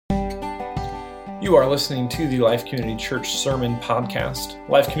You are listening to the Life Community Church Sermon Podcast.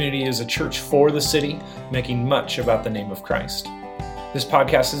 Life Community is a church for the city, making much about the name of Christ. This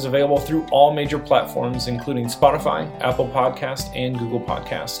podcast is available through all major platforms, including Spotify, Apple Podcast, and Google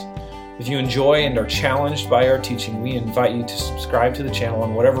Podcast. If you enjoy and are challenged by our teaching, we invite you to subscribe to the channel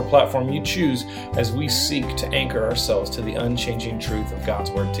on whatever platform you choose as we seek to anchor ourselves to the unchanging truth of God's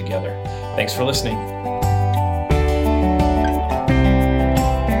Word together. Thanks for listening.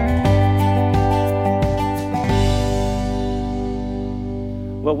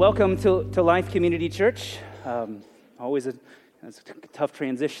 Well, welcome to Life Community Church. It's a tough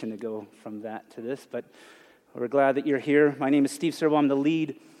transition to go from that to this, but we're glad that you're here. My name is Steve Servo. I'm the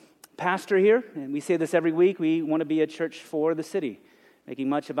lead pastor here, and we say this every week. We want to be a church for the city, making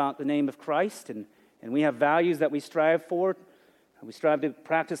much about the name of Christ, and we have values that we strive for. We strive to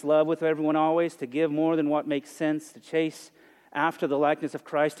practice love with everyone always, to give more than what makes sense, to chase after the likeness of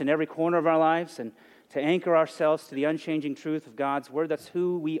Christ in every corner of our lives, and to anchor ourselves to the unchanging truth of God's Word. That's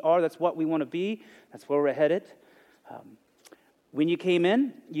who we are. That's what we want to be. That's where we're headed. When you came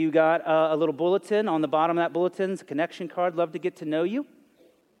in, you got a little bulletin. On the bottom of that bulletin is a connection card. Love to get to know you.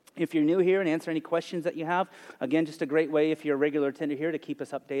 If you're new here and answer any questions that you have, again, just a great way if you're a regular attender here to keep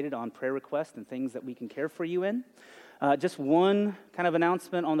us updated on prayer requests and things that we can care for you in. Just one kind of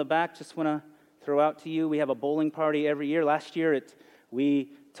announcement on the back. Just want to throw out to you. We have a bowling party every year. Last year,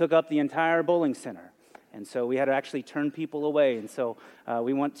 we took up the entire bowling center. And so we had to actually turn people away. And so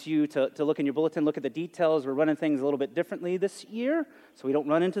we want you to look in your bulletin, look at the details. We're running things a little bit differently this year, so we don't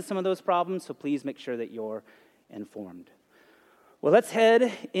run into some of those problems. So please make sure that you're informed. Well, let's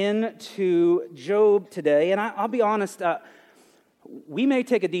head into Job today. And I'll be honest, we may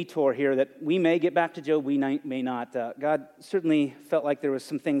take a detour here that we may get back to Job, we may not. God certainly felt like there was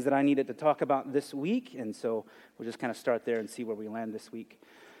some things that I needed to talk about this week. And so we'll just kind of start there and see where we land this week.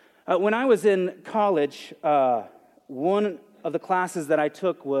 When I was in college, one of the classes that I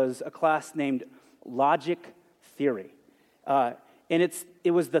took was a class named Logic Theory. And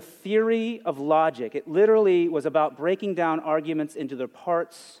it was the theory of logic. It literally was about breaking down arguments into their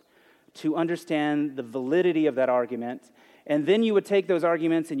parts to understand the validity of that argument. And then you would take those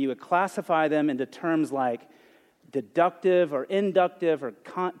arguments and you would classify them into terms like deductive or inductive or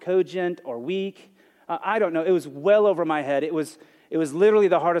cogent or weak. I don't know. It was well over my head. It was literally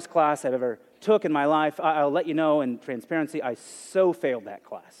the hardest class I've ever took in my life. I'll let you know in transparency, I so failed that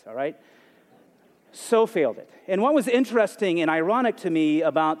class, all right? So failed it. And what was interesting and ironic to me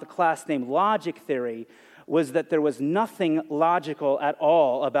about the class named Logic Theory was that there was nothing logical at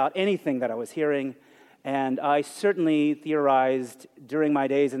all about anything that I was hearing. And I certainly theorized during my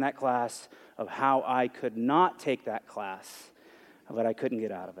days in that class of how I could not take that class, but I couldn't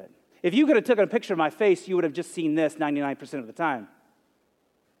get out of it. If you could have taken a picture of my face, you would have just seen this 99% of the time.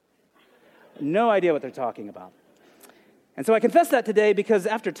 No idea what they're talking about. And so I confess that today because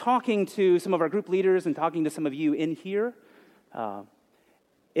after talking to some of our group leaders and talking to some of you in here,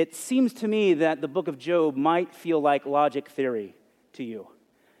 it seems to me that the book of Job might feel like logic theory to you.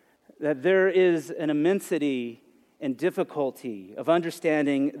 That there is an immensity and difficulty of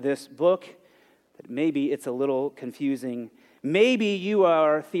understanding this book, that maybe it's a little confusing. Maybe you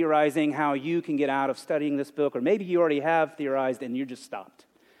are theorizing how you can get out of studying this book, or maybe you already have theorized and you just stopped.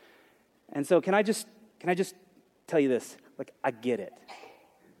 And so can I just tell you this? Like, I get it.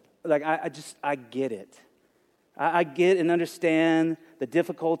 Like, I get it. I get and understand the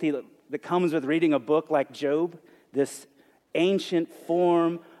difficulty that comes with reading a book like Job, this ancient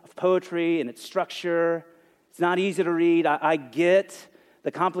form of poetry and its structure. It's not easy to read. I get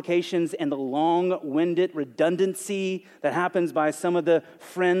the complications and the long-winded redundancy that happens by some of the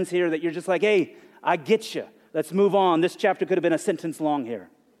friends here that you're just like, hey, I get you. Let's move on. This chapter could have been a sentence long here.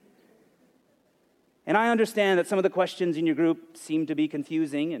 And I understand that some of the questions in your group seem to be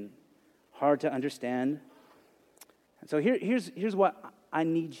confusing and hard to understand. And so here's what I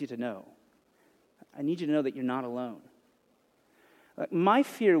need you to know. I need you to know that you're not alone. My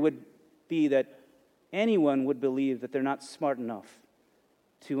fear would be that anyone would believe that they're not smart enough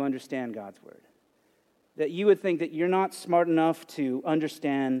to understand God's Word. That you would think that you're not smart enough to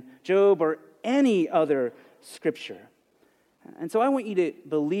understand Job or any other Scripture. And so I want you to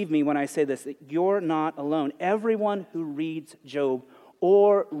believe me when I say this, that you're not alone. Everyone who reads Job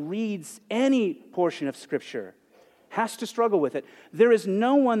or reads any portion of Scripture has to struggle with it. There is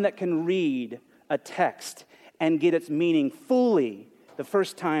no one that can read a text and get its meaning fully the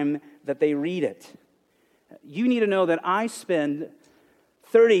first time that they read it. You need to know that I spend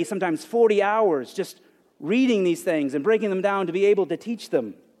 30, sometimes 40 hours just reading these things and breaking them down to be able to teach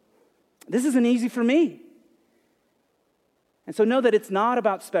them. This isn't easy for me. And so know that it's not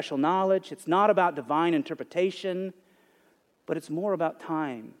about special knowledge, it's not about divine interpretation, but it's more about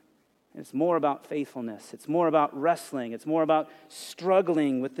time. It's more about faithfulness. It's more about wrestling. It's more about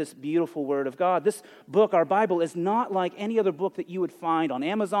struggling with this beautiful Word of God. This book, our Bible, is not like any other book that you would find on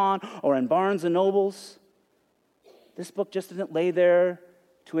Amazon or in Barnes and Nobles. This book just doesn't lay there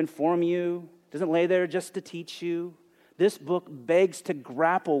to inform you, doesn't lay there just to teach you. This book begs to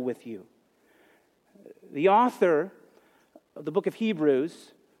grapple with you. The author of the book of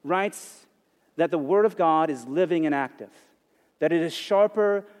Hebrews writes that the Word of God is living and active, that it is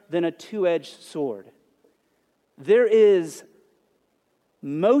sharper than a two-edged sword. There is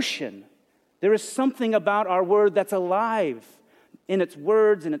motion. There is something about our Word that's alive in its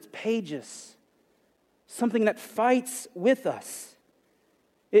words and its pages, something that fights with us.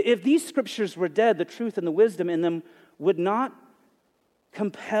 If these scriptures were dead, the truth and the wisdom in them would not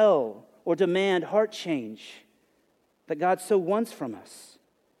compel or demand heart change that God so wants from us.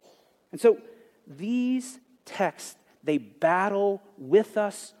 And so these texts, they battle with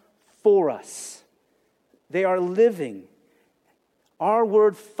us, for us. They are living. Our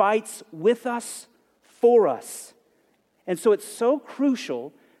Word fights with us, for us. And so it's so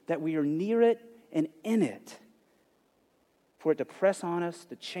crucial that we are near it and in it, for it to press on us,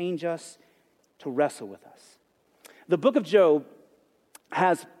 to change us, to wrestle with us. The book of Job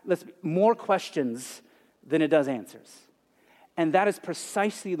has more questions than it does answers. And that is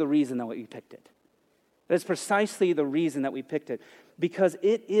precisely the reason that we picked it. That is precisely the reason that we picked it. Because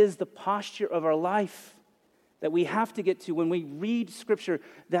it is the posture of our life that we have to get to when we read Scripture,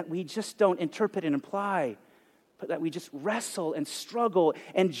 that we just don't interpret and imply, but that we just wrestle and struggle.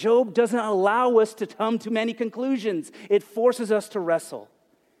 And Job doesn't allow us to come to many conclusions. It forces us to wrestle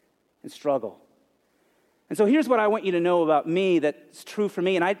and struggle. And so here's what I want you to know about me that's true for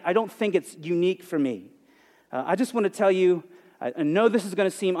me, and I don't think it's unique for me. I just want to tell you, I know this is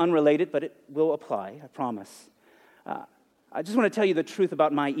going to seem unrelated, but it will apply, I promise. I just want to tell you the truth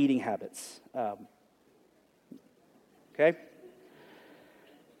about my eating habits. Okay?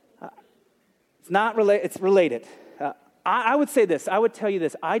 It's related. I would say this. I would tell you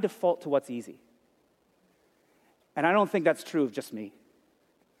this. I default to what's easy. And I don't think that's true of just me.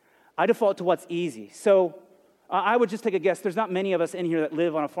 I default to what's easy. So I would just take a guess. There's not many of us in here that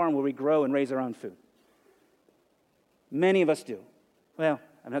live on a farm where we grow and raise our own food. Many of us do. Well,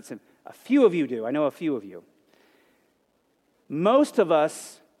 I'm not saying a few of you do. I know a few of you. Most of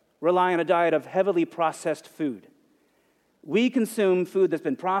us rely on a diet of heavily processed food. We consume food that's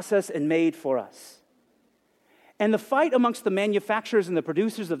been processed and made for us. And the fight amongst the manufacturers and the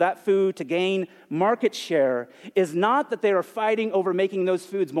producers of that food to gain market share is not that they are fighting over making those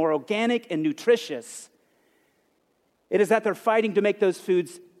foods more organic and nutritious. It is that they're fighting to make those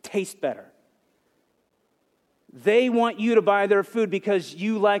foods taste better. They want you to buy their food because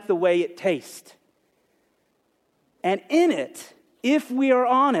you like the way it tastes. And in it, if we are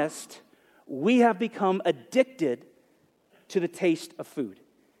honest, we have become addicted to the taste of food.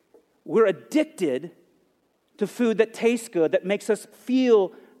 We're addicted to food that tastes good, that makes us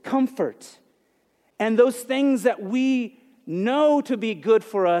feel comfort. And those things that we know to be good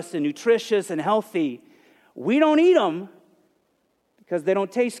for us and nutritious and healthy, we don't eat them because they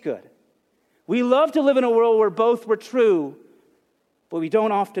don't taste good. We love to live in a world where both were true, but we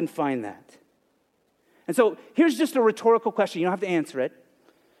don't often find that. And so here's just a rhetorical question. You don't have to answer it.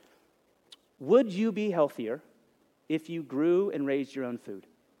 Would you be healthier if you grew and raised your own food?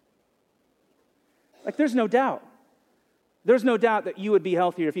 Like, there's no doubt. There's no doubt that you would be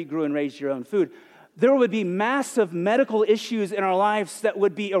healthier if you grew and raised your own food. There would be massive medical issues in our lives that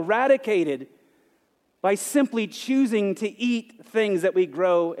would be eradicated by simply choosing to eat things that we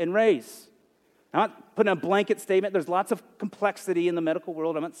grow and raise. I'm not putting a blanket statement. There's lots of complexity in the medical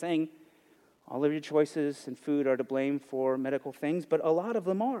world. I'm not saying all of your choices in food are to blame for medical things, but a lot of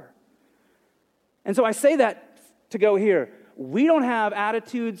them are. And so I say that to go here. We don't have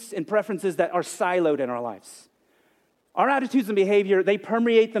attitudes and preferences that are siloed in our lives. Our attitudes and behavior, they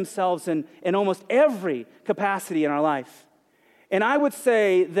permeate themselves in almost every capacity in our life. And I would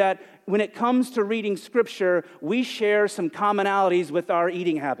say that when it comes to reading Scripture, we share some commonalities with our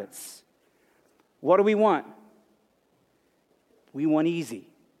eating habits. What do we want? We want easy.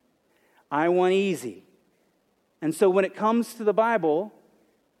 I want easy. And so when it comes to the Bible,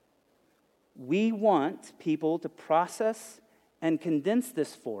 we want people to process and condense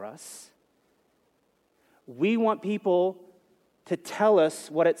this for us. We want people to tell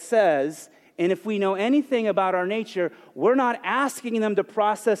us what it says, and if we know anything about our nature, we're not asking them to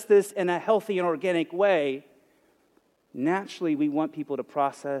process this in a healthy and organic way. Naturally, we want people to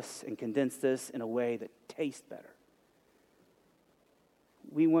process and condense this in a way that tastes better.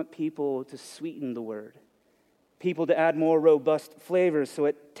 We want people to sweeten the word, people to add more robust flavors so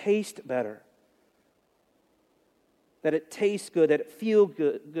it tastes better, that it tastes good, that it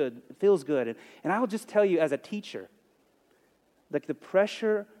feels good. And I'll just tell you as a teacher, like the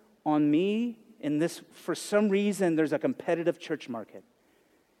pressure on me in this, for some reason, there's a competitive church market.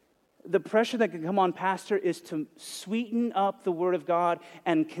 The pressure that can come on pastor is to sweeten up the Word of God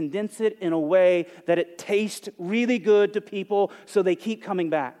and condense it in a way that it tastes really good to people so they keep coming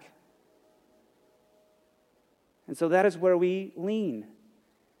back. And so that is where we lean.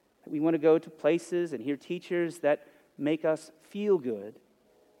 We want to go to places and hear teachers that make us feel good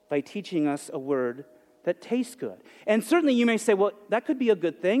by teaching us a word that tastes good. And certainly you may say, well, that could be a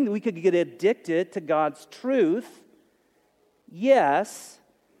good thing. We could get addicted to God's truth. Yes,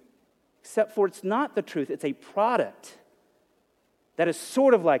 except for it's not the truth. It's a product that is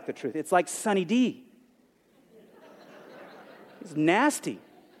sort of like the truth. It's like Sunny D. It's nasty.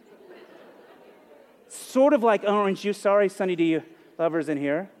 Sort of like orange juice. Sorry, Sunny D lovers in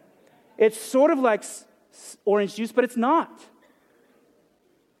here. It's sort of like orange juice, but it's not.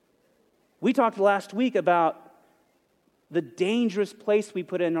 We talked last week about the dangerous place we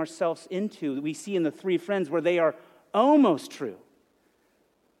put ourselves into that we see in the three friends where they are almost true.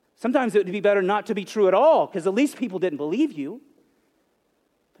 Sometimes it would be better not to be true at all because at least people didn't believe you.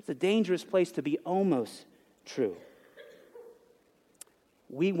 It's a dangerous place to be almost true.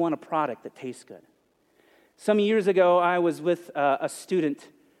 We want a product that tastes good. Some years ago, I was with a student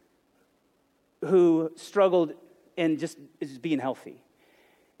who struggled in just being healthy.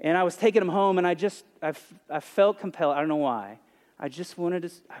 And I was taking him home, and I felt compelled. I don't know why. I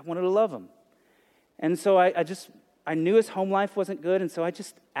wanted to love him. And so I knew his home life wasn't good, and so I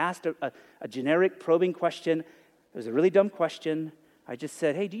just asked a generic probing question. It was a really dumb question. I just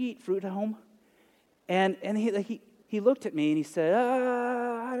said, "Hey, do you eat fruit at home?" And he looked at me and he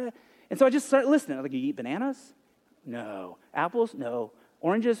said, and so I just started listening. I was like, "You eat bananas?" "No." "Apples?" "No."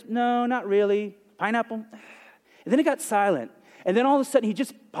 "Oranges?" "No, not really." "Pineapple?" And then it got silent. And then all of a sudden he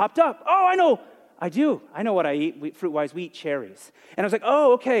just popped up. "Oh, I know. I do. I know what I eat fruit-wise. We eat cherries." And I was like,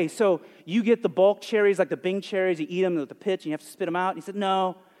 "Oh, okay. So you get the bulk cherries, like the Bing cherries. You eat them with the pitch and you have to spit them out." And he said,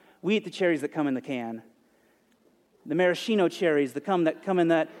 "No, we eat the cherries that come in the can. The maraschino cherries that come in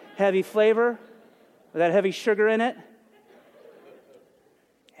that heavy flavor, with that heavy sugar in it."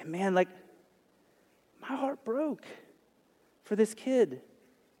 And man, like, my heart broke for this kid.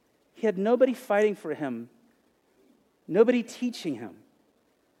 He had nobody fighting for him, nobody teaching him.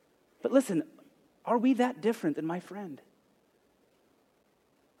 But listen, are we that different than my friend?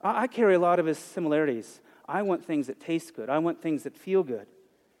 I carry a lot of his similarities. I want things that taste good. I want things that feel good.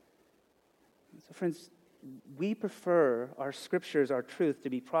 So friends, we prefer our scriptures, our truth, to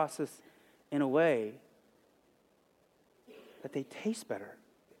be processed in a way that they taste better.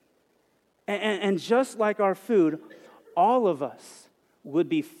 And just like our food, all of us would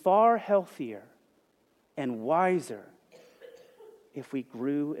be far healthier and wiser if we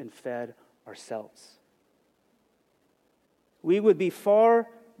grew and fed ourselves. We would be far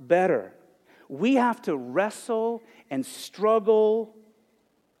better. We have to wrestle and struggle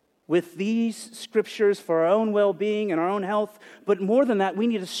with these scriptures for our own well-being and our own health. But more than that, we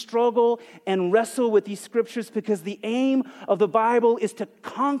need to struggle and wrestle with these scriptures because the aim of the Bible is to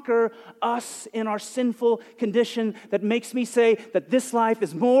conquer us in our sinful condition that makes me say that this life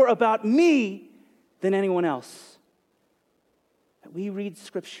is more about me than anyone else. That we read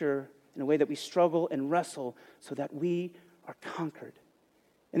scripture in a way that we struggle and wrestle so that we are conquered.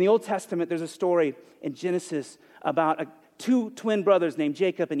 In the Old Testament, there's a story in Genesis about two twin brothers named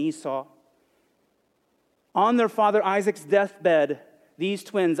Jacob and Esau. On their father Isaac's deathbed, these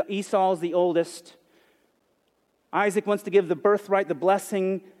twins, Esau's the oldest. Isaac wants to give the birthright, the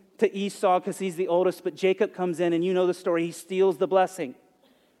blessing to Esau because he's the oldest, but Jacob comes in, and you know the story. He steals the blessing.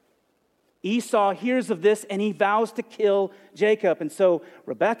 Esau hears of this, and he vows to kill Jacob. And so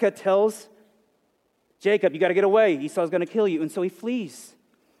Rebekah tells Jacob, "You got to get away. Esau's going to kill you." And so he flees.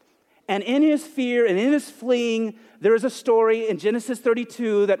 And in his fear and in his fleeing, there is a story in Genesis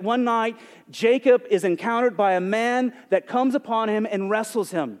 32 that one night Jacob is encountered by a man that comes upon him and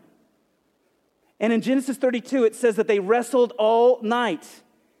wrestles him. And in Genesis 32, it says that they wrestled all night.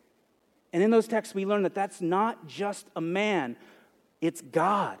 And in those texts, we learn that that's not just a man, it's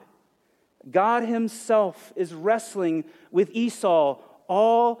God. God himself is wrestling with Esau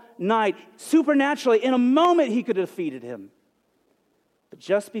all night. Supernaturally, in a moment, he could have defeated him. But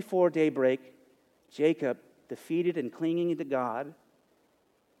just before daybreak, Jacob, defeated and clinging to God,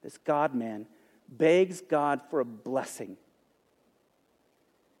 this God-man, begs God for a blessing.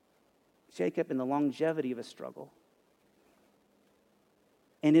 Jacob, in the longevity of his struggle,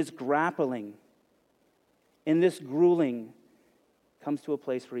 in his grappling, in this grueling, comes to a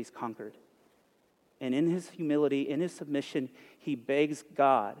place where he's conquered. And in his humility, in his submission, he begs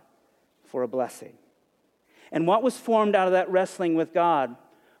God for a blessing. And what was formed out of that wrestling with God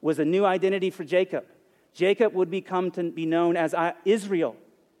was a new identity for Jacob. Jacob would become to be known as Israel.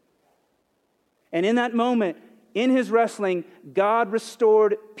 And in that moment, in his wrestling, God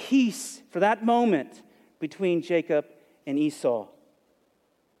restored peace for that moment between Jacob and Esau.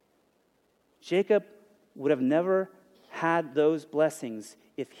 Jacob would have never had those blessings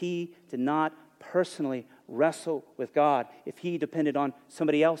if he did not personally wrestle with God, if he depended on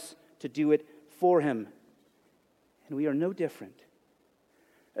somebody else to do it for him. And we are no different.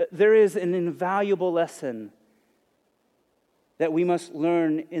 There is an invaluable lesson that we must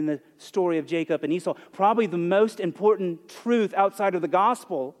learn in the story of Jacob and Esau. Probably the most important truth outside of the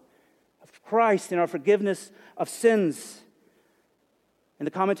gospel of Christ and our forgiveness of sins. And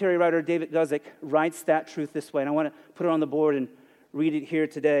the commentary writer David Guzik writes that truth this way, and I want to put it on the board and read it here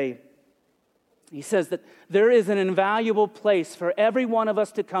today. He says that there is an invaluable place for every one of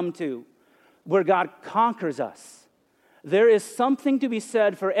us to come to where God conquers us. There is something to be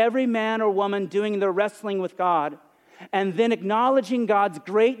said for every man or woman doing their wrestling with God and then acknowledging God's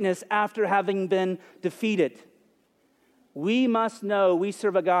greatness after having been defeated. We must know we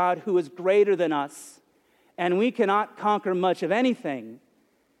serve a God who is greater than us, and we cannot conquer much of anything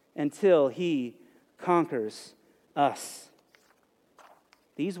until he conquers us.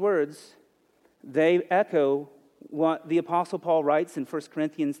 These words, they echo what the Apostle Paul writes in 1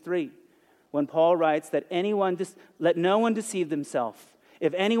 Corinthians 3, when Paul writes that let no one deceive themselves.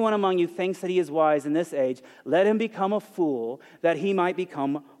 If anyone among you thinks that he is wise in this age, let him become a fool, that he might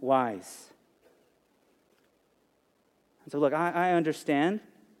become wise. And so look, I understand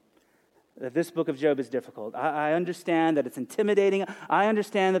that this book of Job is difficult. I understand that it's intimidating. I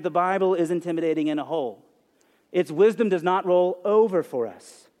understand that the Bible is intimidating in a whole. Its wisdom does not roll over for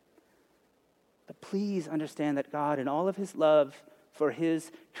us. But please understand that God, in all of his love for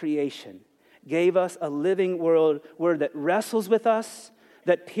his creation, gave us a living word that wrestles with us,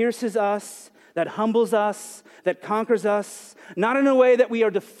 that pierces us, that humbles us, that conquers us, not in a way that we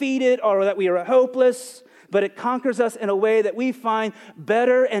are defeated or that we are hopeless, but it conquers us in a way that we find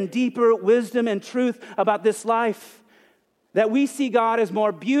better and deeper wisdom and truth about this life, that we see God as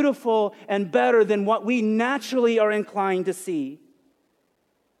more beautiful and better than what we naturally are inclined to see.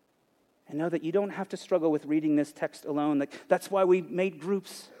 And know that you don't have to struggle with reading this text alone. That's why we made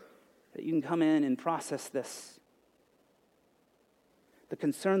groups, that you can come in and process this. The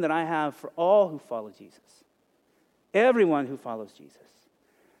concern that I have for all who follow Jesus, everyone who follows Jesus,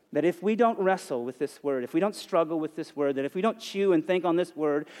 that if we don't wrestle with this word, if we don't struggle with this word, that if we don't chew and think on this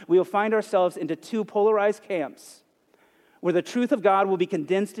word, we will find ourselves into two polarized camps where the truth of God will be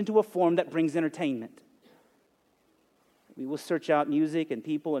condensed into a form that brings entertainment. We will search out music and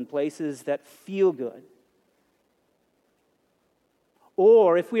people and places that feel good.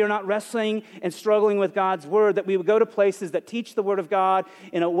 Or if we are not wrestling and struggling with God's word, that we would go to places that teach the word of God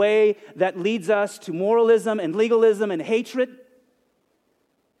in a way that leads us to moralism and legalism and hatred.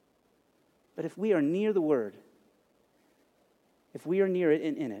 But if we are near the word, if we are near it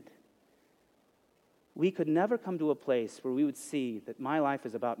and in it, we could never come to a place where we would see that my life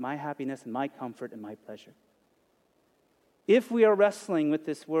is about my happiness and my comfort and my pleasure. If we are wrestling with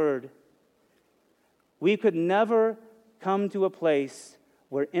this word, we could never come to a place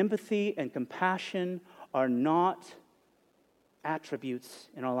where empathy and compassion are not attributes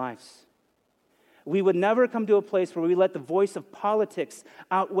in our lives. We would never come to a place where we let the voice of politics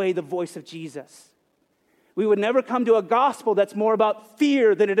outweigh the voice of Jesus. We would never come to a gospel that's more about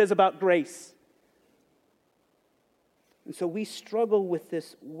fear than it is about grace. And so we struggle with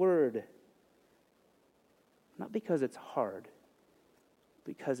this word, not because it's hard,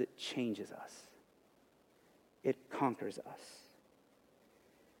 because it changes us. It conquers us.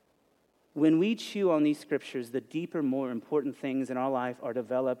 When we chew on these scriptures, the deeper, more important things in our life are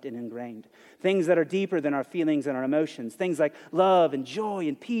developed and ingrained. Things that are deeper than our feelings and our emotions. Things like love and joy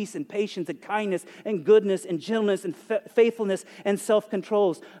and peace and patience and kindness and goodness and gentleness and faithfulness and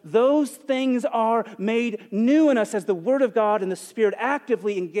self-controls. Those things are made new in us as the Word of God and the Spirit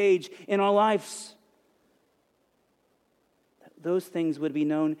actively engage in our lives. Those things would be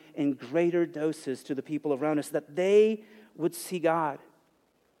known in greater doses to the people around us, that they would see God.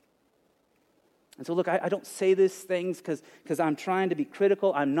 And so look, I don't say these things because I'm trying to be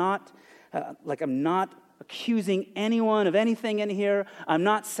critical. I'm not accusing anyone of anything in here. I'm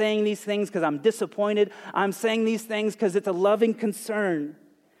not saying these things because I'm disappointed. I'm saying these things because it's a loving concern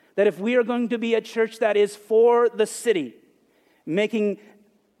that if we are going to be a church that is for the city, making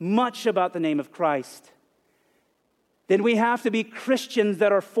much about the name of Christ, then we have to be Christians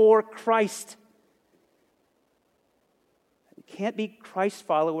that are for Christ. We can't be Christ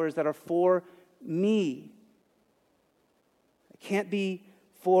followers that are for me. I can't be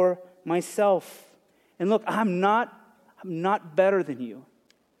for myself. And look, I'm not better than you.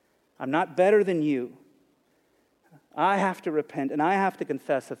 I'm not better than you. I have to repent and I have to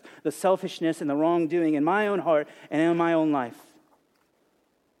confess of the selfishness and the wrongdoing in my own heart and in my own life.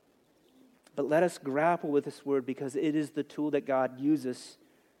 But let us grapple with this word because it is the tool that God uses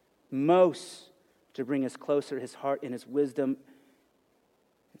most to bring us closer to his heart and his wisdom.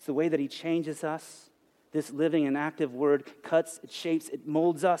 It's the way that he changes us. This living and active word cuts, it shapes, it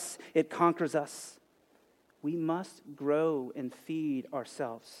molds us, it conquers us. We must grow and feed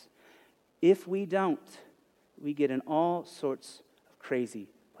ourselves. If we don't, we get in all sorts of crazy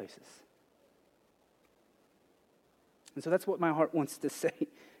places. And so that's what my heart wants to say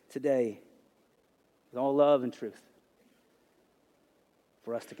today, with all love and truth,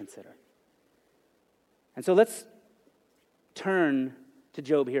 for us to consider. And so let's turn to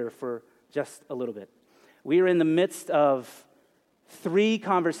Job here for just a little bit. We are in the midst of 3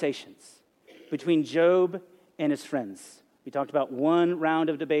 conversations between Job and his friends. We talked about 1 round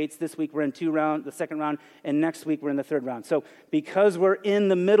of debates. This week we're in the second round, and next week we're in the third round. So because we're in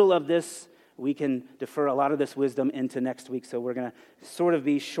the middle of this, we can defer a lot of this wisdom into next week. So we're going to sort of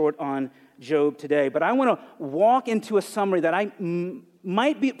be short on Job today. But I want to walk into a summary that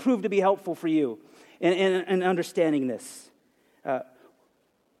might prove to be helpful for you in understanding this. That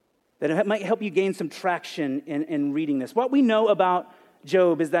it might help you gain some traction in reading this. What we know about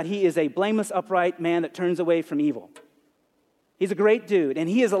Job is that he is a blameless, upright man that turns away from evil. He's a great dude, and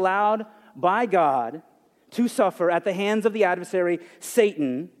he is allowed by God to suffer at the hands of the adversary,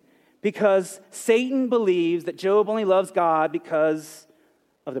 Satan, because Satan believes that Job only loves God because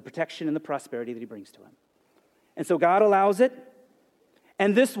of the protection and the prosperity that he brings to him. And so God allows it.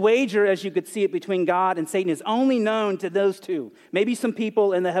 And this wager, as you could see it between God and Satan, is only known to those two. Maybe some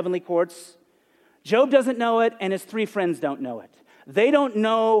people in the heavenly courts. Job doesn't know it, and his 3 friends don't know it. They don't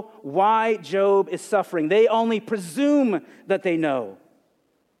know why Job is suffering. They only presume that they know.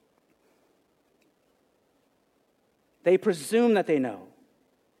 They presume that they know.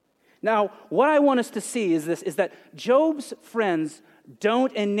 Now, what I want us to see is that Job's friends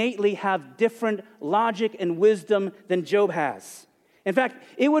don't innately have different logic and wisdom than Job has. In fact,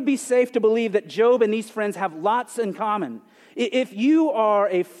 it would be safe to believe that Job and these friends have lots in common. If you are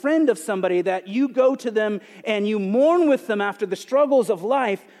a friend of somebody that you go to them and you mourn with them after the struggles of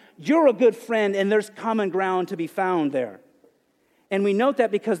life, you're a good friend and there's common ground to be found there. And we note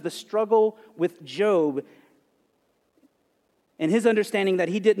that because the struggle with Job and his understanding that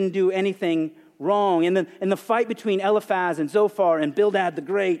he didn't do anything wrong, and the fight between Eliphaz and Zophar and Bildad the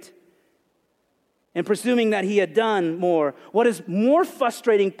Great, and presuming that he had done more. What is more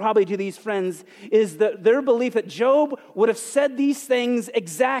frustrating probably to these friends is their belief that Job would have said these things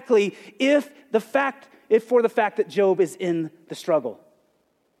exactly if for the fact that Job is in the struggle.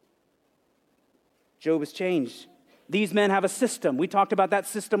 Job has changed. These men have a system. We talked about that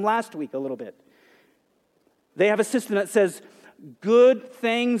system last week a little bit. They have a system that says good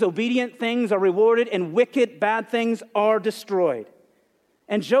things, obedient things are rewarded, and wicked, bad things are destroyed.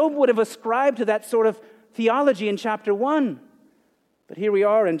 And Job would have ascribed to that sort of theology in chapter 1. But here we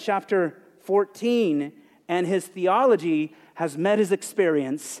are in chapter 14, and his theology has met his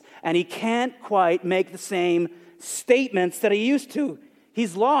experience, and he can't quite make the same statements that he used to.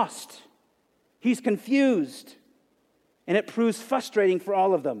 He's lost. He's confused. And it proves frustrating for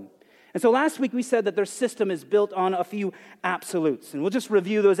all of them. And so last week we said that their system is built on a few absolutes. And we'll just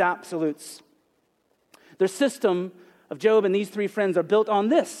review those absolutes. Their system of Job and these 3 friends are built on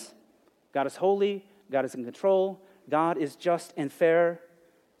this. God is holy. God is in control. God is just and fair.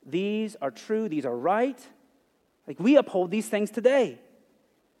 These are true. These are right. Like, we uphold these things today.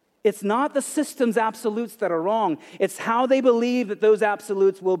 It's not the system's absolutes that are wrong. It's how they believe that those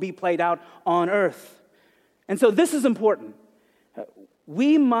absolutes will be played out on earth. And so this is important.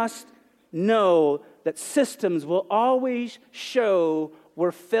 We must know that systems will always show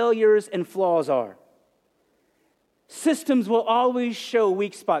where failures and flaws are. Systems will always show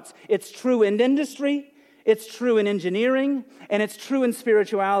weak spots. It's true in industry, it's true in engineering, and it's true in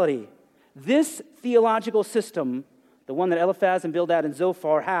spirituality. This theological system, the one that Eliphaz and Bildad and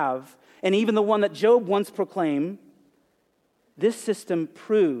Zophar have, and even the one that Job once proclaimed, this system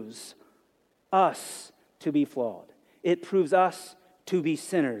proves us to be flawed. It proves us to be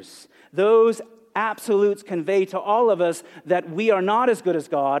sinners. Those absolutes convey to all of us that we are not as good as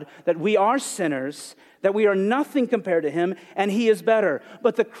God, that we are sinners, that we are nothing compared to him, and he is better.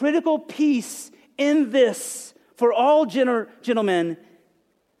 But the critical piece in this, for all gentlemen,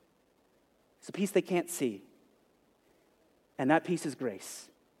 is a piece they can't see. And that piece is grace.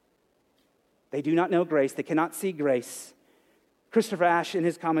 They do not know grace. They cannot see grace. Christopher Ash, in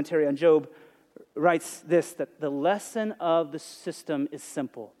his commentary on Job, writes this, that the lesson of the system is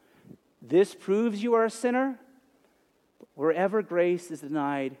simple. This proves you are a sinner. Wherever grace is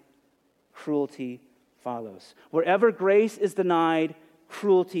denied, cruelty follows. Wherever grace is denied,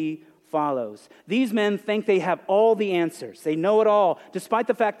 cruelty follows. These men think they have all the answers. They know it all, despite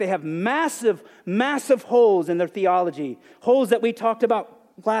the fact they have massive, massive holes in their theology, holes that we talked about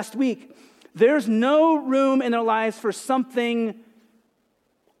last week. There's no room in their lives for something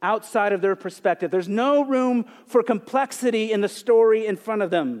outside of their perspective. There's no room for complexity in the story in front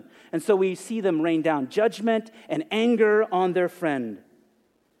of them. And so we see them rain down judgment and anger on their friend.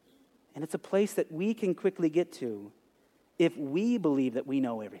 And it's a place that we can quickly get to if we believe that we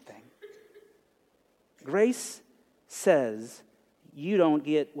know everything. Grace says you don't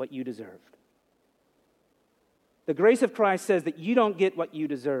get what you deserved. The grace of Christ says that you don't get what you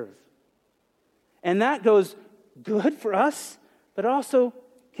deserve. And that goes good for us, but also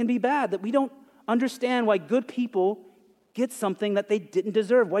can be bad, that we don't understand why good people get something that they didn't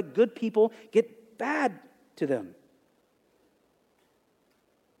deserve, why good people get bad to them.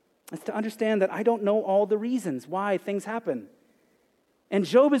 It's to understand that I don't know all the reasons why things happen. And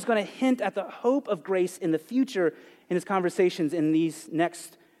Job is going to hint at the hope of grace in the future in his conversations in these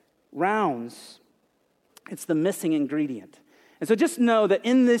next rounds. It's the missing ingredient. And so just know that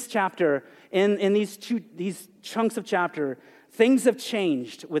in this chapter, in these chunks of chapter, things have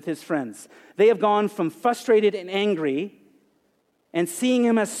changed with his friends. They have gone from frustrated and angry and seeing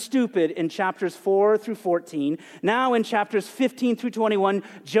him as stupid in chapters 4 through 14. Now in chapters 15 through 21,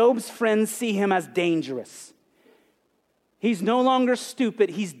 Job's friends see him as dangerous. He's no longer stupid,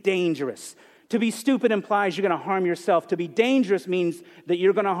 he's dangerous. To be stupid implies you're going to harm yourself. To be dangerous means that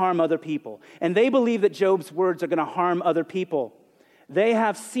you're going to harm other people. And they believe that Job's words are going to harm other people. They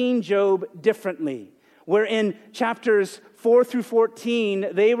have seen Job differently. Where in chapters 4 through 14,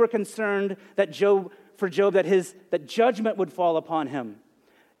 they were concerned that that judgment would fall upon him.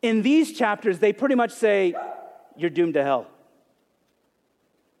 In these chapters, they pretty much say, you're doomed to hell.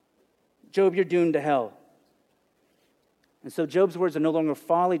 Job, you're doomed to hell. And so Job's words are no longer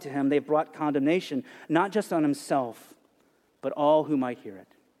folly to him. They've brought condemnation, not just on himself, but all who might hear it.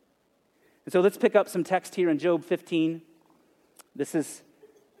 And so let's pick up some text here in Job 15. This is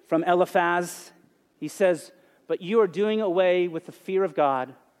from Eliphaz. He says, but you are doing away with the fear of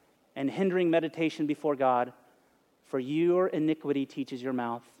God and hindering meditation before God, for your iniquity teaches your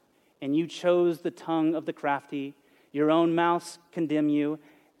mouth, and you chose the tongue of the crafty. Your own mouths condemn you,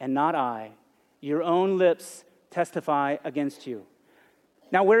 and not I. Your own lips testify against you.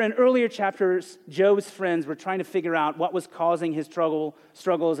 Now, where in earlier chapters, Job's friends were trying to figure out what was causing his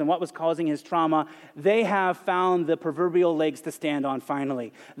struggles and what was causing his trauma, they have found the proverbial legs to stand on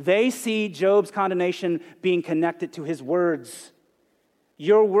finally. They see Job's condemnation being connected to his words.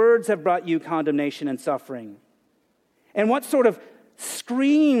 Your words have brought you condemnation and suffering. And what sort of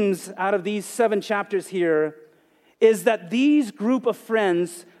screams out of these 7 chapters here is that these group of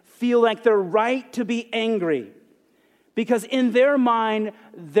friends feel like they're right to be angry. Because in their mind,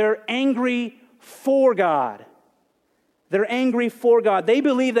 they're angry for God. They're angry for God. They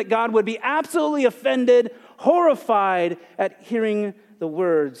believe that God would be absolutely offended, horrified at hearing the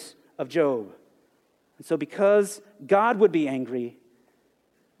words of Job. And so because God would be angry,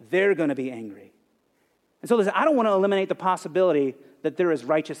 they're going to be angry. And so listen, I don't want to eliminate the possibility that there is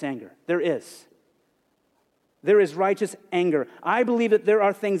righteous anger. There is. There is righteous anger. I believe that there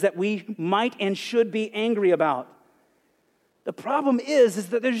are things that we might and should be angry about. The problem is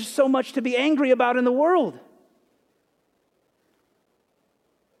that there's so much to be angry about in the world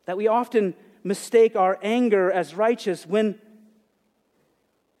that we often mistake our anger as righteous when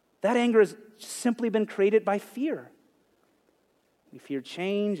that anger has simply been created by fear. We fear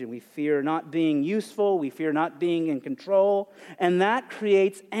change, and we fear not being useful. We fear not being in control, and that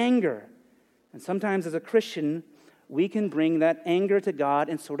creates anger. And sometimes as a Christian, we can bring that anger to God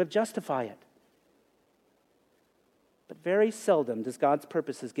and sort of justify it. But very seldom does God's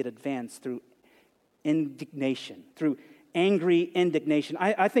purposes get advanced through indignation, through angry indignation.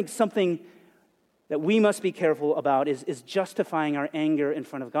 I think something that we must be careful about is justifying our anger in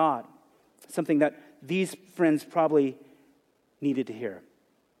front of God, something that these friends probably needed to hear.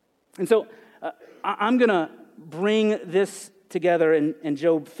 And so I'm going to bring this together in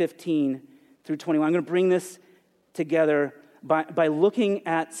Job 15 through 21. I'm going to bring this together by looking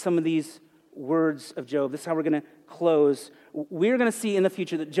at some of these words of Job. This is how we're going to close. We're going to see in the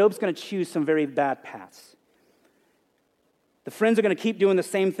future that Job's going to choose some very bad paths. The friends are going to keep doing the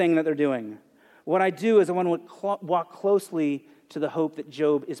same thing that they're doing. What I do is I want to walk closely to the hope that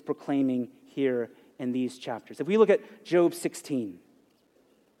Job is proclaiming here in these chapters. If we look at Job 16,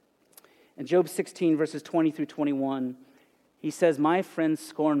 in Job 16, verses 20 through 21, he says, "My friends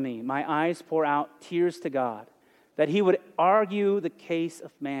scorn me. My eyes pour out tears to God, that he would argue the case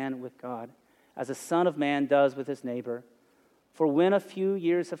of man with God, as a son of man does with his neighbor. For when a few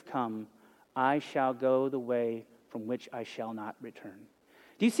years have come, I shall go the way from which I shall not return."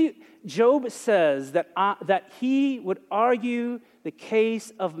 Do you see? Job says that he would argue the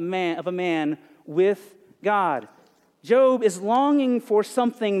case of a man with God. Job is longing for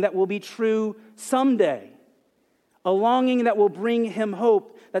something that will be true someday, a longing that will bring him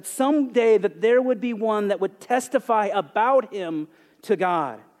hope, that someday that there would be one that would testify about him to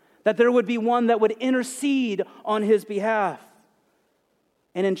God, that there would be one that would intercede on his behalf.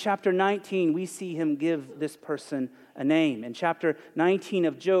 And in chapter 19, we see him give this person a name. In chapter 19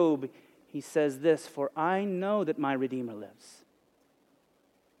 of Job, he says this, "For I know that my Redeemer lives.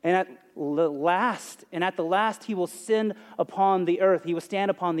 And at the last he will stand upon the earth. He will stand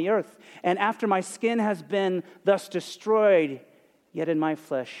upon the earth. And after my skin has been thus destroyed, yet in my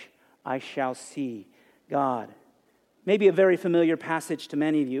flesh I shall see God." Maybe a very familiar passage to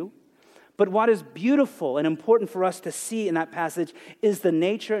many of you. But what is beautiful and important for us to see in that passage is the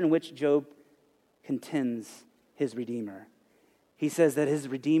nature in which Job contends his Redeemer. He says that his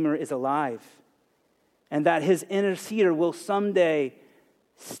Redeemer is alive and that his interceder will someday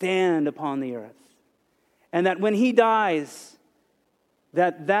stand upon the earth. And that when he dies,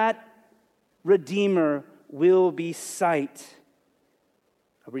 that Redeemer will be sight.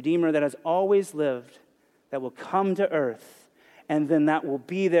 A Redeemer that has always lived, that will come to earth, and then that will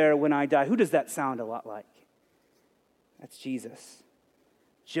be there when I die. Who does that sound a lot like? That's Jesus.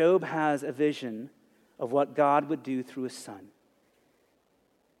 Job has a vision of what God would do through his son.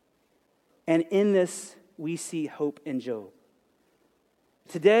 And in this, we see hope in Job.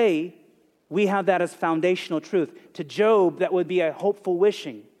 Today, we have that as foundational truth. To Job, that would be a hopeful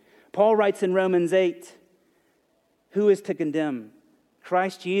wishing. Paul writes in Romans 8, "Who is to condemn?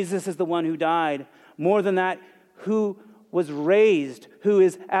 Christ Jesus is the one who died. More than that, who was raised, who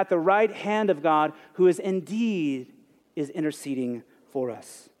is at the right hand of God, who is indeed is interceding for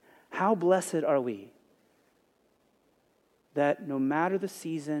us." How blessed are we that no matter the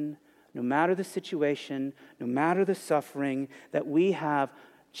season, no matter the situation, no matter the suffering, that we have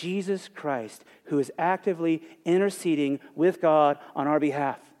Jesus Christ who is actively interceding with God on our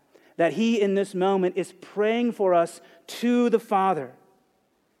behalf. That he in this moment is praying for us to the Father.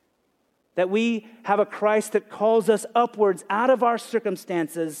 That we have a Christ that calls us upwards out of our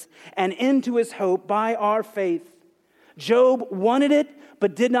circumstances and into his hope by our faith. Job wanted it,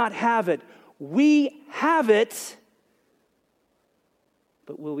 but did not have it. We have it,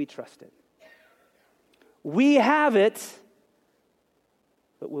 but will we trust it? We have it,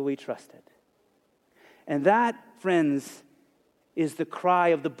 but will we trust it? And that, friends, is the cry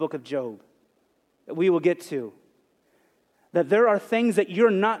of the book of Job that we will get to. That there are things that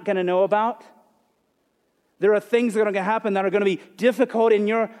you're not going to know about. There are things that are going to happen that are going to be difficult in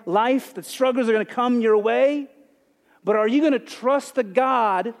your life, that struggles are going to come your way. But are you going to trust the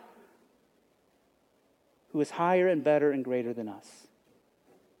God who is higher and better and greater than us?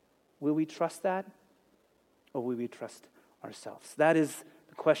 Will we trust that? Or will we trust ourselves? That is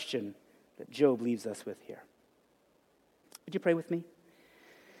the question that Job leaves us with here. Would you pray with me?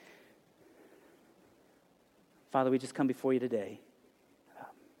 Father, we just come before you today.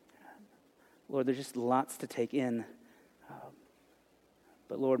 Lord, there's just lots to take in.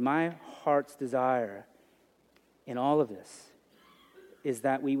 But Lord, my heart's desire in all of this is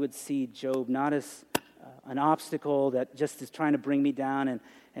that we would see Job not as an obstacle that just is trying to bring me down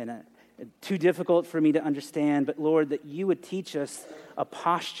and too difficult for me to understand, but Lord, that you would teach us a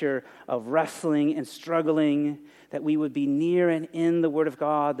posture of wrestling and struggling, that we would be near and in the Word of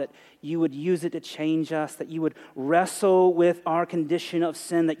God, that you would use it to change us, that you would wrestle with our condition of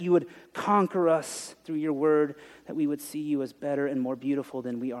sin, that you would conquer us through your Word, that we would see you as better and more beautiful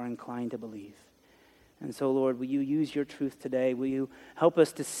than we are inclined to believe. And so, Lord, will you use your truth today? Will you help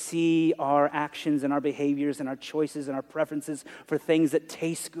us to see our actions and our behaviors and our choices and our preferences for things that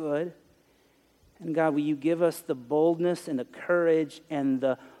taste good? And God, will you give us the boldness and the courage and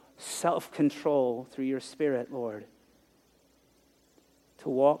the self-control through your Spirit, Lord, to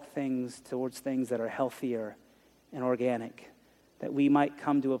walk towards things that are healthier and organic, that we might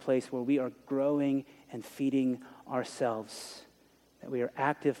come to a place where we are growing and feeding ourselves that we are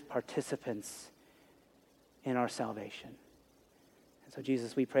active participants in our salvation. And so,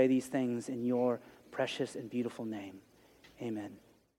 Jesus, we pray these things in your precious and beautiful name. Amen.